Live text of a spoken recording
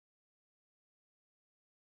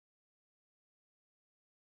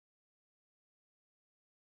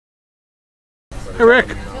Hey, Rick.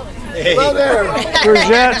 Hey. Hello there.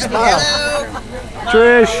 Georgette.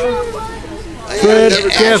 Trish. Fred.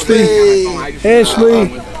 Kathy.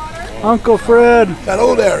 Ashley. Uncle Fred.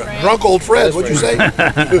 Hello there. Drunk old Fred. What'd you say?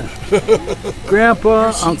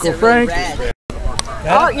 Grandpa. Uncle Frank.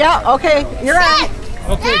 Oh, yeah. Okay. You're on.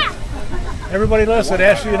 Okay. Everybody listen.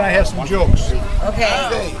 Ashley and I have some jokes.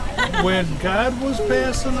 Okay. When God was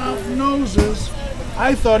passing out noses,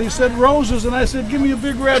 I thought he said roses, and I said, give me a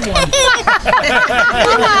big red one.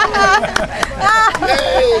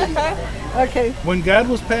 Okay. When God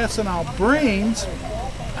was passing out brains,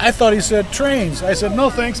 I thought he said trains. I said, no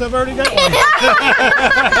thanks, I've already got one.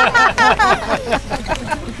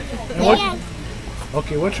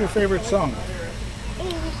 Okay, what's your favorite song?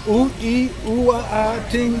 Ooh, ee, ooh, ah,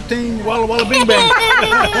 ting, ting, walla, walla, bing, bang.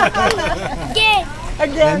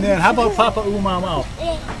 Again. And then how about Papa Ooh, Ma, Mau?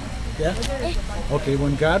 Yeah? Okay,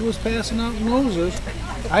 when God was passing out noses,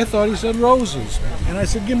 I thought he said roses. And I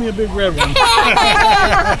said, give me a big red one.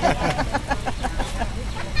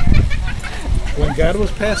 When God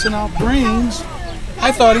was passing out brains,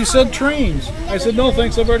 I thought he said trains. I said, no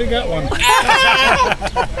thanks, I've already got one.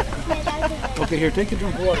 Okay, here, take a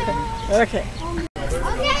drink of water. Okay.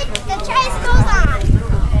 Okay, the chase goes on.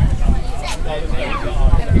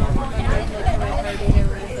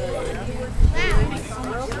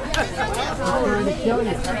 You're over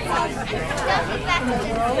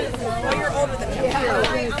the computer.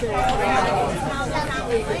 Chase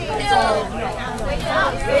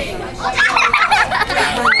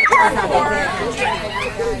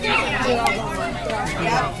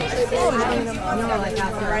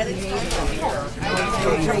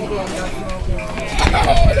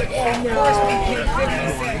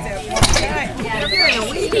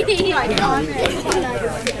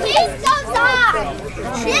goes on. Chase goes on.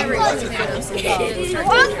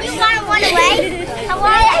 Walk, you want to run away? Come on.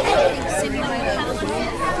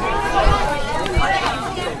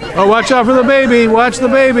 Oh, watch out for the baby. Watch the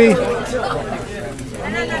baby.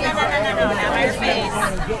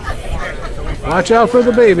 Watch out for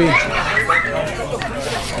the baby.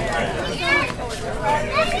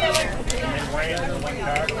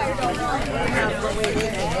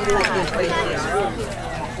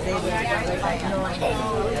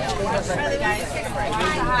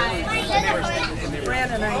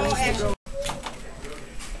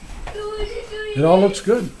 It all looks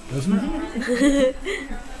good, doesn't it?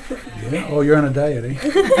 Yeah. Oh, you're on a diet, eh?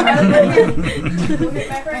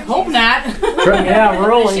 Hope not. Yeah,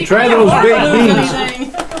 really. Try those baked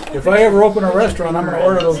beans. If I ever open a restaurant, I'm going to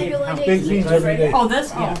order those baked beans every day. Oh,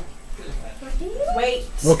 this? Yeah. Wait.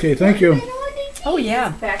 Okay, thank you. Oh,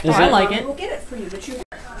 yeah. Oh, I like it. We'll get it for you, but you...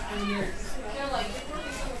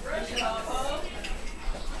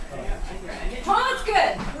 Oh, that's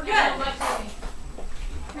good. We're good.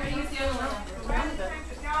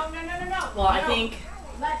 Well, I think...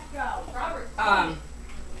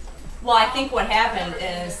 well, I think what happened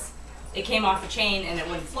is it came off the chain and it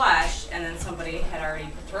wouldn't flush, and then somebody had already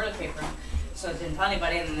put toilet paper in, so it didn't tell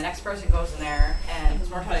anybody, and then the next person goes in there and puts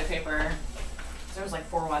more toilet paper. So there was like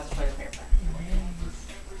 4 wads of toilet paper.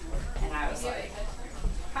 And I was like,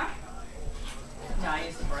 huh? No, I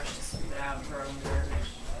used the brush to scoop it out and throw it in the garbage.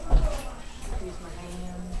 Use my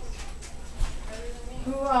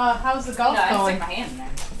hand. how's the golf No, I just going? stick my hand in there.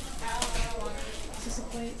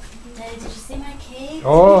 Did you see my cake?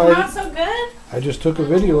 Oh, Not so good? I just took a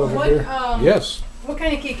video of it What, there. Yes. What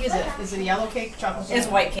kind of cake is it? Is it a yellow cake, chocolate cake? It's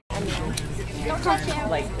white cake.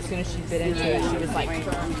 Like, as soon as she bit into it, she was like,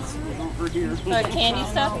 the candy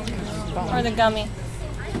stuff or the gummy?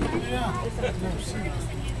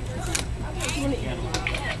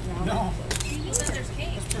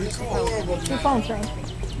 Your phone's ringing.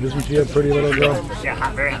 Isn't she a pretty little girl? Be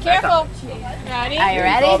careful. Ready? Are you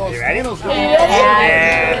ready?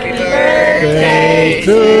 Happy birthday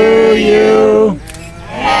to you.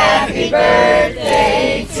 Happy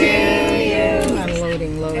birthday to you.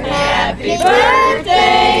 Unloading, loading. Happy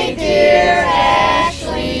birthday, dear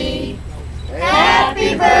Ashley.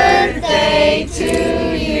 Happy birthday to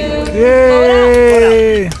you.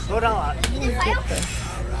 Yay!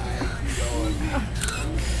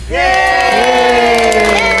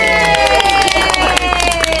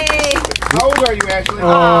 How old are you, Ashley?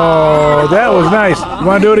 Oh, that was nice. You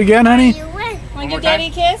want to do it again, honey? Want to give Daddy a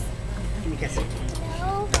kiss?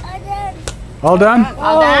 All done?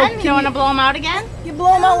 All done? You don't want to blow him out again? You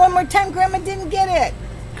blow them out one more time, Grandma didn't get it.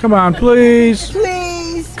 Come on, please.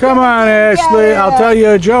 Please. Come on, Ashley. I'll tell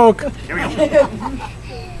you a joke.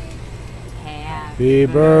 Happy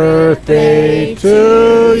birthday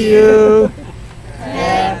to you.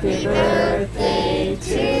 Happy birthday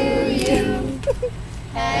to you.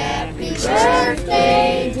 Happy birthday.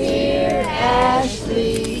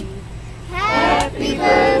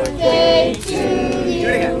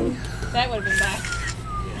 That would have been bad.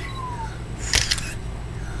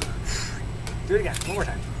 Do it again. One more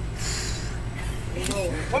time.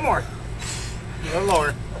 One more. A little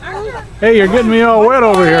lower. Hey, you're getting me all wet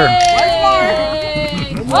over here.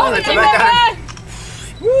 Yay! Oh, That's we back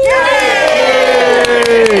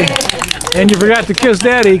Yay! And you forgot to kiss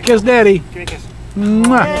Daddy. Kiss Daddy. Give me a kiss.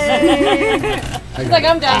 Mwah. He's like,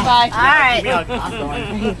 I'm done. Bye. Alright.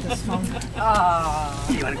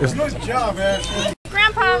 Good job, Ashley.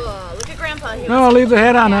 Grandpa. Look at Grandpa. No, leave the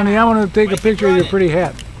hat on, honey. I want to take a picture of your pretty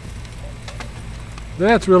hat.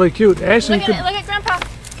 That's really cute. Ashley, Look at Grandpa.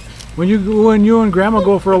 when you and Grandma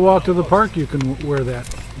go for a walk to the park, you can wear that.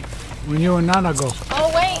 When you and Nana go.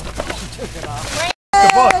 Oh, wait.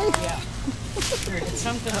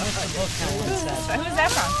 Who's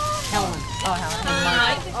that from? Helen. Oh, Helen.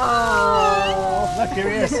 Oh. Look, here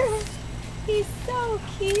he is. He's so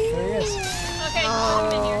cute. There he is. Okay,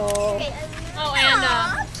 come in here. Oh, and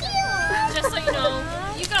just so you know,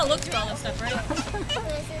 you gotta look through all this stuff, right?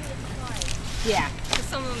 Yeah. 'Cause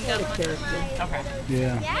some of them got one. Okay.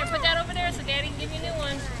 Yeah. Yeah, put that over there so Daddy can give you a new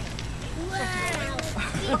one.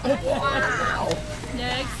 Wow.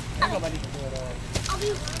 Next.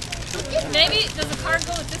 Maybe does the card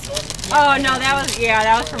go with this one? Oh no, that was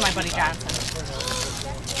for my buddy Johnson.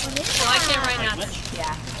 Well, I can't write now.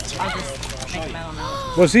 Yeah. I'll just make a mental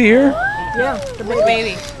note. Was he here? Yeah. The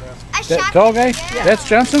baby. That tall guy? That's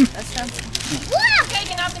Johnson? That's Johnson. Okay,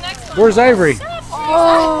 get out the next one. Where's Ivory?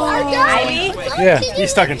 Ivy? Yeah.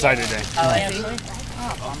 He's stuck inside today. Oh, I see.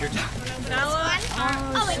 Bella.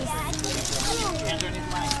 Oh my god.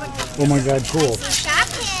 Oh my God, cool.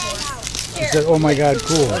 Shopping. He said, oh my God,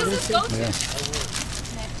 cool. Yeah.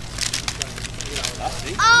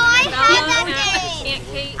 Oh, I have that game. Aunt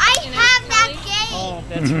Kate. I and have that Aunt game. Oh,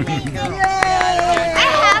 that's really cool. I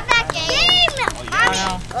have that game. Mommy,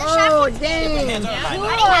 the Oh, shopping dang. I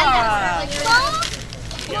have that.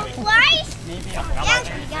 Go twice.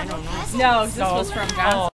 Yeah, No, this was from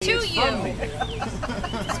Johnson. To you.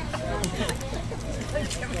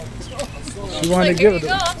 She wanted to Here give you it go.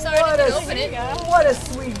 to I'm sorry I didn't open it. What a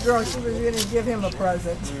sweet girl. She was going to give him a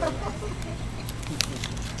present.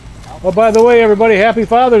 Oh, by the way, everybody, happy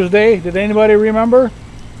Father's Day. Did anybody remember?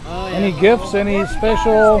 Any gifts? Any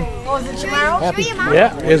special? Oh, is it tomorrow? Happy?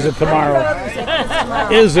 Yeah. Is it tomorrow?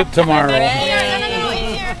 Is it tomorrow?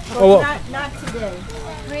 Oh, well, Not today.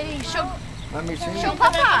 Let me see. Show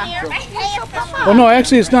Papa. Hey, Papa. well, no,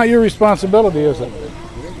 actually, it's not your responsibility, is it?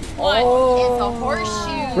 What? It's a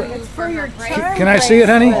horseshoe. It's for your charm. Can I see it,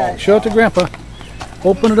 honey? Show it to Grandpa.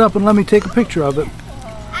 Open it up and let me take a picture of it.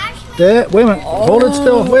 Wait a minute. Hold it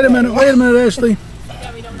still. Wait a minute, Ashley.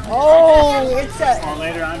 Oh,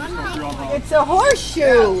 Later on, just go through overall. it's a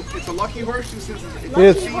horseshoe. It's a lucky horseshoe since It's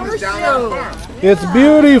it's down on the farm. it's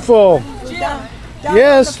beautiful. Down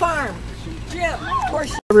Yes. on the farm. Jim,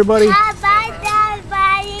 horseshoe. Everybody, Bye,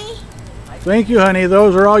 Daddy. thank you, honey.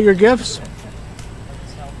 Those are all your gifts.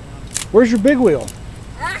 Where's your big wheel?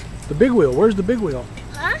 Huh? The big wheel. Where's the big wheel?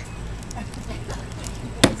 Huh?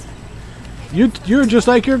 You're just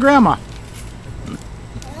like your grandma.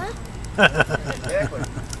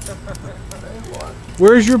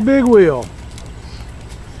 Where's your big wheel?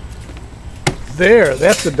 There,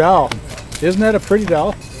 that's the doll. Isn't that a pretty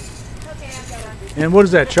doll? And what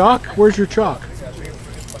is that, chalk? Where's your chalk?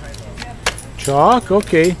 Chalk,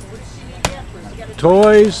 okay.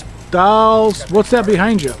 Toys, dolls. What's that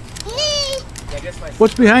behind you?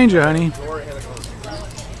 What's behind you, honey?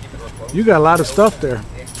 You got a lot of stuff there.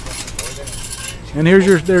 And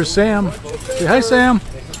there's Sam. Say hi, Sam.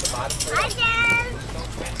 Hi,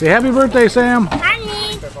 Dad. Say happy birthday, Sam.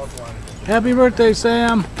 Honey. Happy birthday,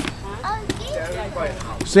 Sam. Oh,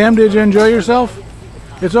 thank you. Sam, did you enjoy yourself?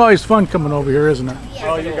 It's always fun coming over here, isn't it?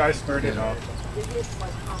 Oh, you guys stirred it up.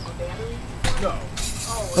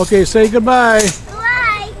 Okay, say goodbye.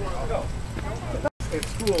 Bye. At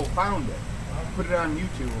school found it, put it on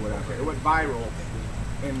YouTube or whatever. It went viral,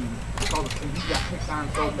 and he got picked on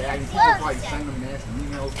so bad. And people probably send him nasty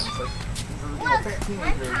emails. And it's like, fat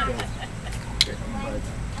teenager.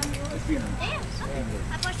 But it's being I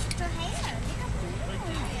brushed your hair.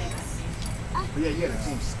 But yeah, you had to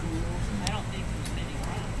change schools.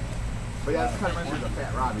 But yeah, it's kind of reminds me of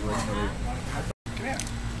Fat Robbie. Where,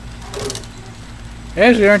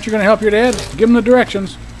 Ashley, aren't you going to help your dad? Give him the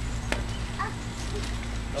directions.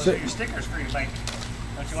 Those are your stickers for your bike.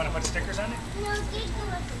 Don't you want to put stickers on it?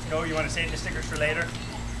 No, you want to save the stickers for later?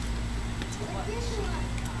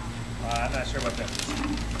 I'm not sure what that is.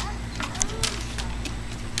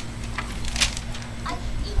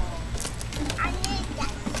 I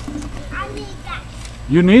need that.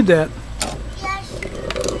 You need that. Yes.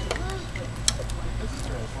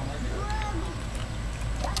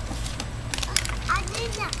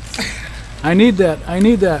 I need that. I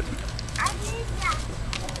need that.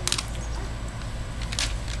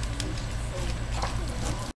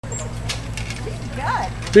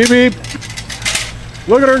 Beep beep.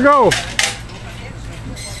 Look at her go.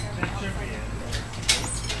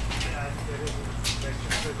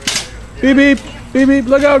 Beep beep. Beep beep.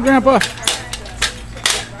 Look out, Grandpa.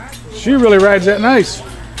 She really rides that nice.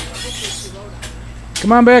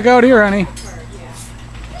 Come on back out here, honey.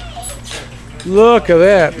 Look at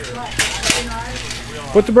that.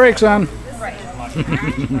 Put the brakes on.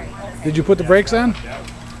 Did you put the brakes on?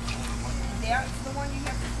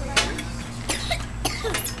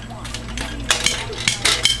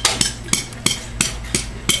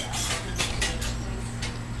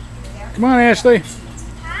 Come on, Ashley.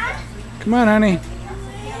 Come on, honey.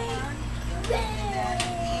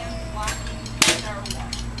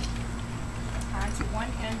 Onto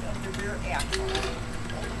one end of the rear axle.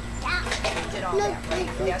 Did all that, right?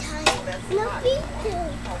 Yes. That's the bottom.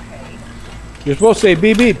 Okay. You're supposed to say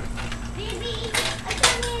beep beep.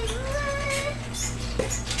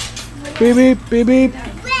 Beep beep, beep beep.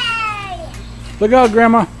 Look out,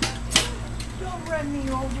 Grandma. Don't run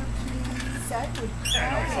me over, please. That would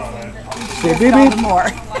Say beep beep. more.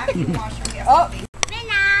 Oh.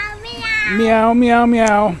 Meow, meow,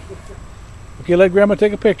 meow. Okay, let Grandma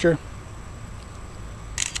take a picture.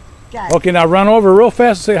 Got it. Okay, now run over real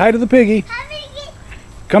fast and say hi to the piggy.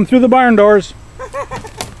 Come through the barn doors.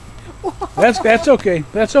 That's okay.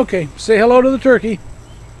 That's okay. Say hello to the turkey.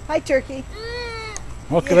 Hi, turkey.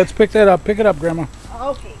 Okay, let's pick that up. Pick it up, Grandma.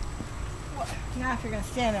 Okay. Well, now if you're gonna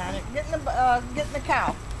stand on it, get in the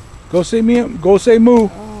cow. Go say me. Go say moo.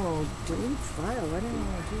 Oh, dude, fire! Why didn't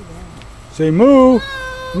I do that? Say moo.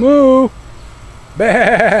 Moo.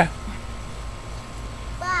 Bah.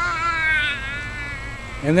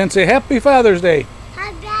 And then say Happy Father's Day.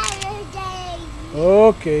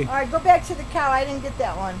 Okay. All right, go back to the cow. I didn't get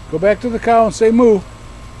that one. Go back to the cow and say moo.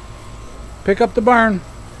 Pick up the barn.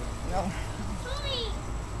 No.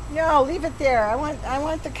 No, leave it there. I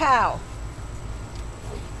want the cow.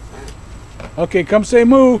 Okay, come say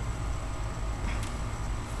moo.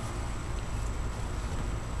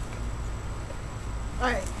 All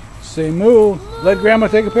right. Say moo. Let Grandma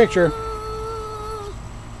take a picture.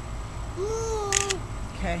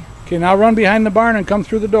 Okay. Okay, now run behind the barn and come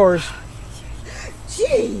through the doors.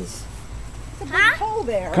 Jeez. It's a big hole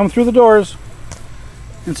there. Come through the doors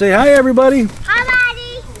and say hi, everybody. Hi,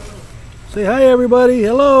 Daddy. Say hi, everybody.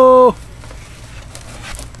 Hello.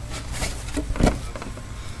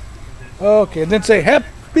 Okay, then say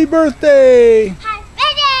happy birthday. Happy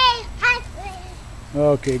birthday. Happy birthday.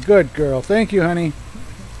 Okay, good girl. Thank you, honey.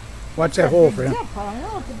 Watch that hole, friend.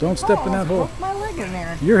 Don't step in that hole. Broke my leg in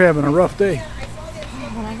there. You're having a rough day.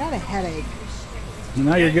 Oh, I got a headache.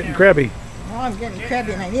 Now you're getting crabby. Well, I'm getting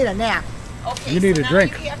crabby and I need a nap. Okay, You need so a now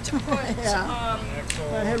drink. You have to put, Yeah.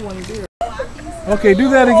 I had one beer. Okay, do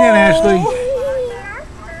that again, Ashley.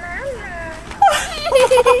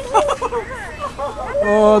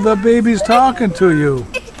 Oh, the baby's talking to you.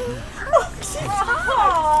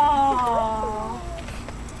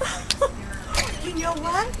 You know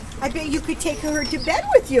what? I bet you could take her to bed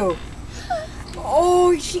with you.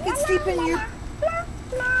 Oh, she could sleep in your...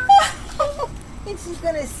 And she's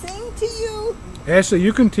going to sing to you. Ashley,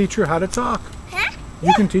 you can teach her how to talk.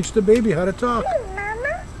 You can teach the baby how to talk.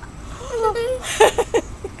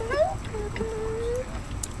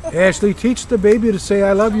 Ashley, teach the baby to say,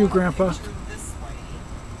 I love you, Grandpa.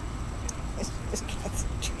 Just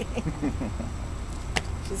concentrating.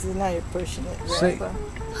 She says, now you're pushing it, Say- Grandpa.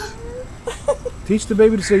 Teach the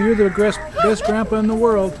baby to say, you're the best grandpa in the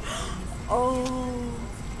world. Oh.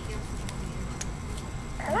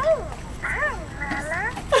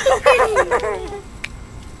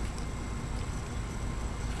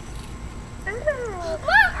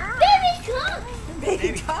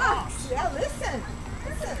 Baby talks. Yeah, listen.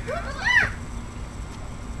 Listen.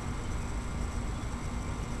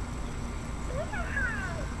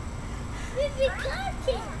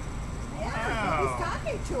 Yeah, he's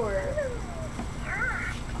talking to her.